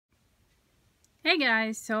Hey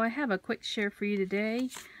guys, so I have a quick share for you today.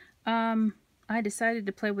 I decided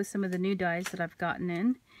to play with some of the new dies that I've gotten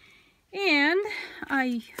in, and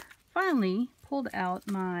I finally pulled out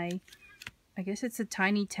my, I guess it's a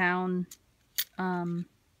Tiny Town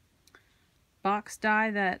box die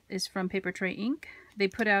that is from Paper Tray Inc. They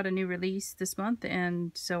put out a new release this month,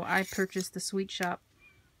 and so I purchased the Sweet Shop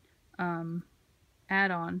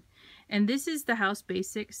add-on. And this is the house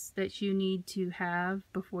basics that you need to have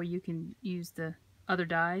before you can use the other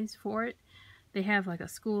dies for it. They have like a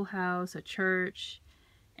schoolhouse, a church,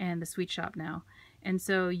 and the Sweet Shop now. And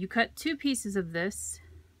so you cut 2 pieces of this,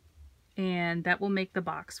 and that will make the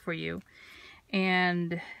box for you.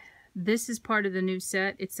 And this is part of the new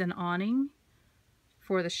set. It's an awning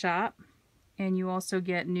for the shop, and you also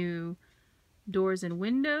get new doors and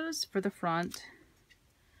windows for the front,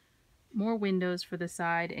 more windows for the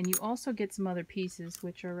side, and you also get some other pieces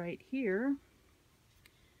which are right here.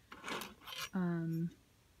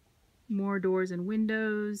 More doors and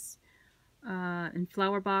windows, and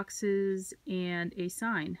flower boxes, and a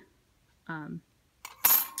sign. And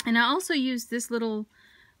I also used this little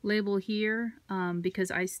label here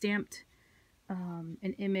because I stamped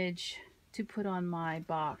an image to put on my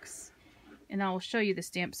box. And I will show you the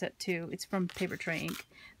stamp set too. It's from Paper Tray Inc.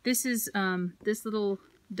 This is this little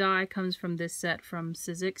die comes from this set from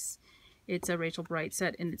Sizzix. It's a Rachel Bright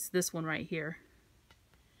set, and it's this one right here.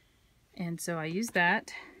 And so I used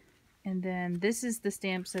that. And then this is the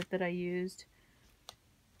stamp set that I used.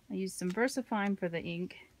 I used some VersaFine for the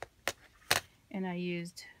ink. And I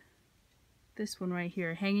used this one right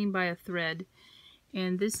here, Hanging by a Thread.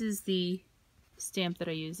 And this is the stamp that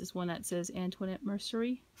I used. This one that says Antoinette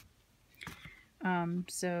Mercery.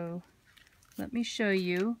 So let me show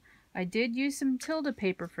you. I did use some Tilda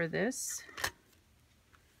paper for this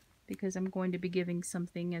because I'm going to be giving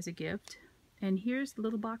something as a gift. And here's the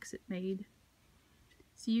little box it made.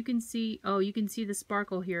 So you can see, oh, you can see the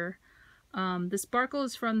sparkle here. The sparkle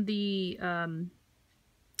is from the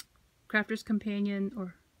Crafter's Companion,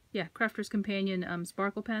 or yeah, Crafter's Companion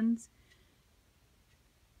sparkle pens.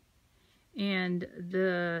 And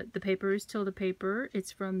the paper is Tilda paper.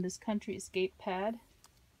 It's from this Country Escape pad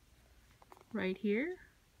right here.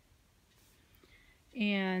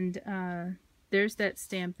 And there's that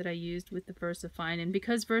stamp that I used with the VersaFine. And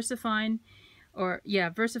because VersaFine,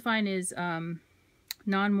 VersaFine is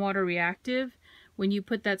non-water reactive, when you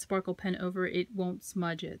put that sparkle pen over it won't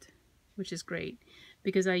smudge it, which is great.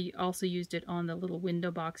 Because I also used it on the little window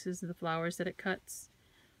boxes of the flowers that it cuts.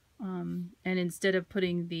 And instead of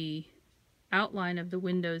putting the outline of the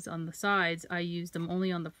windows on the sides, I used them only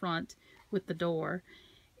on the front with the door,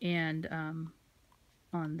 and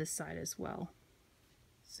on this side as well.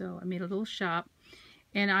 So I made a little shop,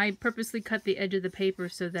 and I purposely cut the edge of the paper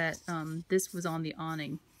so that this was on the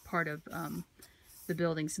awning part of the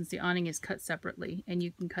building, since the awning is cut separately, and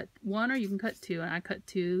you can cut 1 or you can cut 2, and I cut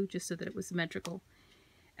 2 just so that it was symmetrical.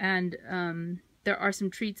 And there are some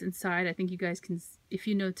treats inside. I think you guys can, if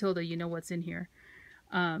you know Tilda, you know what's in here.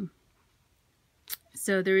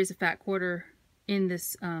 So there is a fat quarter in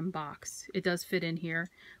this box. It does fit in here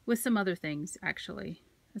with some other things, actually.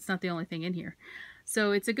 It's not the only thing in here.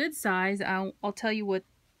 So it's a good size. I'll tell you what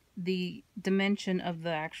the dimension of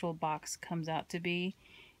the actual box comes out to be.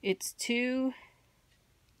 It's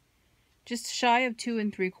just shy of 2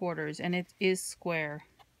 3/4, and it is square.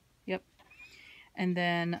 Yep. And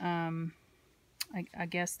then I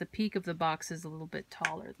guess the peak of the box is a little bit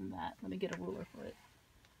taller than that. Let me get a ruler for it.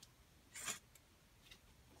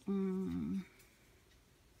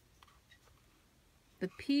 The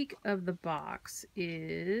peak of the box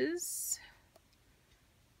is,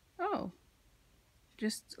 oh,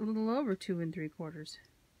 just a little over 2 3/4.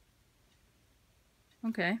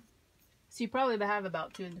 Okay. So you probably have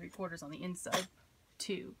about 2 3/4 on the inside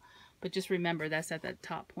too. But just remember, that's at that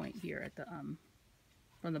top point here at the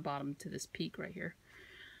from the bottom to this peak right here.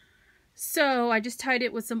 So I just tied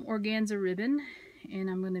it with some organza ribbon, and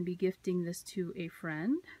I'm going to be gifting this to a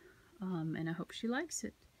friend, and I hope she likes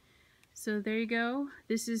it. So there you go.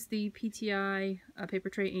 This is the PTI Paper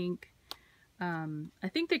Tray Inc. I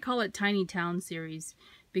think they call it Tiny Town series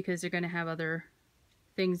because they're going to have other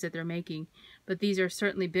things that they're making, but these are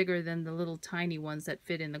certainly bigger than the little tiny ones that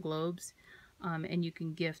fit in the globes, and you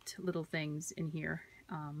can gift little things in here.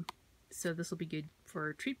 So this will be good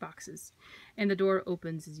for treat boxes. And the door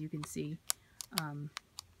opens, as you can see.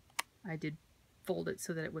 I did fold it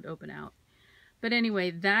so that it would open out. But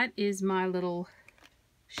anyway, that is my little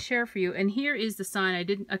share for you. And here is the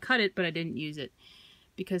sign. I cut it, but I didn't use it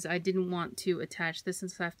because I didn't want to attach this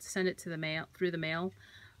since I have to send it to the mail through the mail.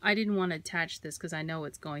 I didn't want to attach this because I know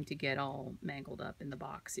it's going to get all mangled up in the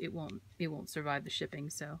box. It won't survive the shipping,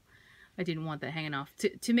 so I didn't want that hanging off.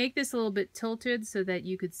 To make this a little bit tilted so that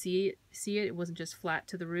you could see it, it wasn't just flat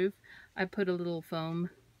to the roof, I put a little foam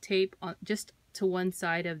tape on just to one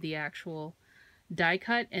side of the actual die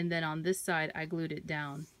cut, and then on this side I glued it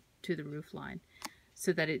down to the roof line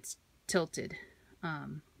so that it's tilted.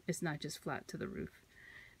 It's not just flat to the roof.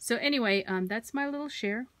 So anyway, that's my little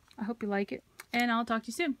share. I hope you like it, and I'll talk to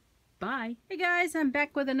you soon. Bye. Hey guys, I'm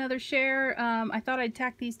back with another share. I thought I'd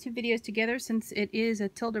tack these two videos together since it is a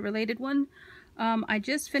Tilda related one. I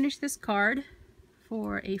just finished this card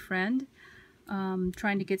for a friend,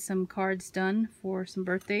 trying to get some cards done for some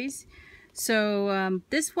birthdays. So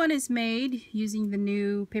this one is made using the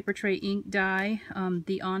new paper tray ink die,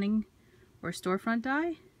 the awning or storefront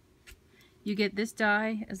die. You get this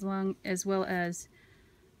die as well as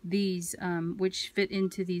these, which fit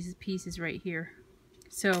into these pieces right here.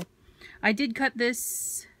 So I did cut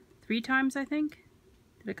this 3 times, I think.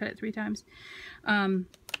 Did I cut it 3 times?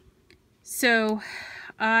 So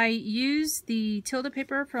I used the Tilda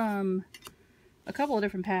paper from a couple of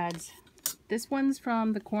different pads. This one's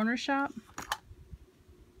from the corner shop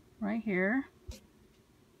right here.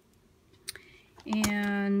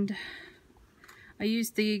 And I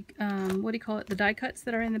used the, what do you call it, the die cuts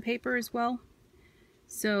that are in the paper as well.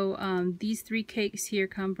 So these 3 cakes here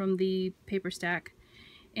come from the paper stack.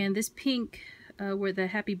 And this pink, where the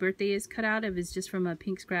happy birthday is cut out of, is just from a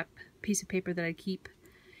pink scrap piece of paper that I keep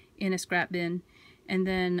in a scrap bin. And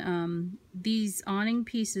then these awning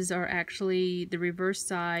pieces are actually the reverse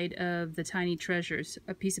side of the Tiny Treasures,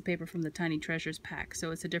 a piece of paper from the Tiny Treasures pack.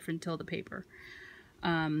 So it's a different Tilda paper.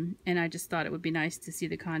 And I just thought it would be nice to see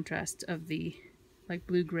the contrast of the like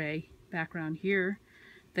blue-gray background here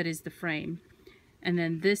that is the frame. And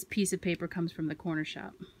then this piece of paper comes from the corner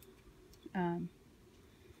shop.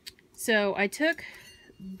 So I took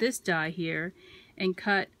this die here and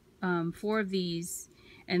cut 4 of these,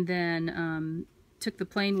 and then took the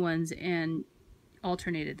plain ones and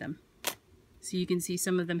alternated them. So you can see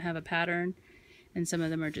some of them have a pattern and some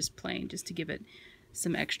of them are just plain, just to give it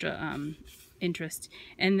some extra interest.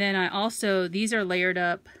 And then I also, these are layered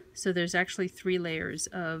up, so there's actually 3 layers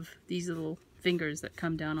of these little fingers that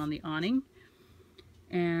come down on the awning.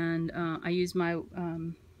 And I use my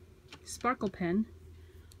sparkle pen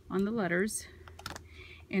on the letters,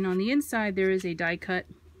 and on the inside there is a die cut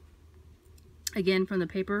again from the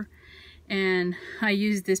paper, and I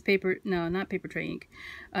use this paper, no, not paper tray ink,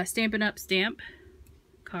 Stampin' Up! Stamp,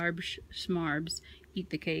 Carbs Schmarbs, Eat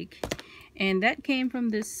the Cake, and that came from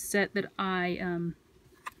this set that I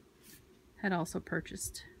had also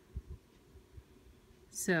purchased.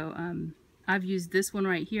 So I've used this one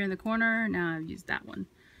right here in the corner, now I've used that one.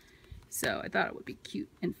 So I thought it would be cute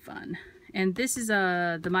and fun. And this is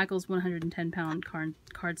the Michaels 110-pound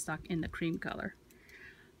cardstock in the cream color.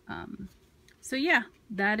 So yeah,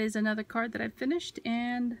 that is another card that I've finished,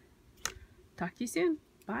 and talk to you soon.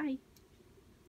 Bye.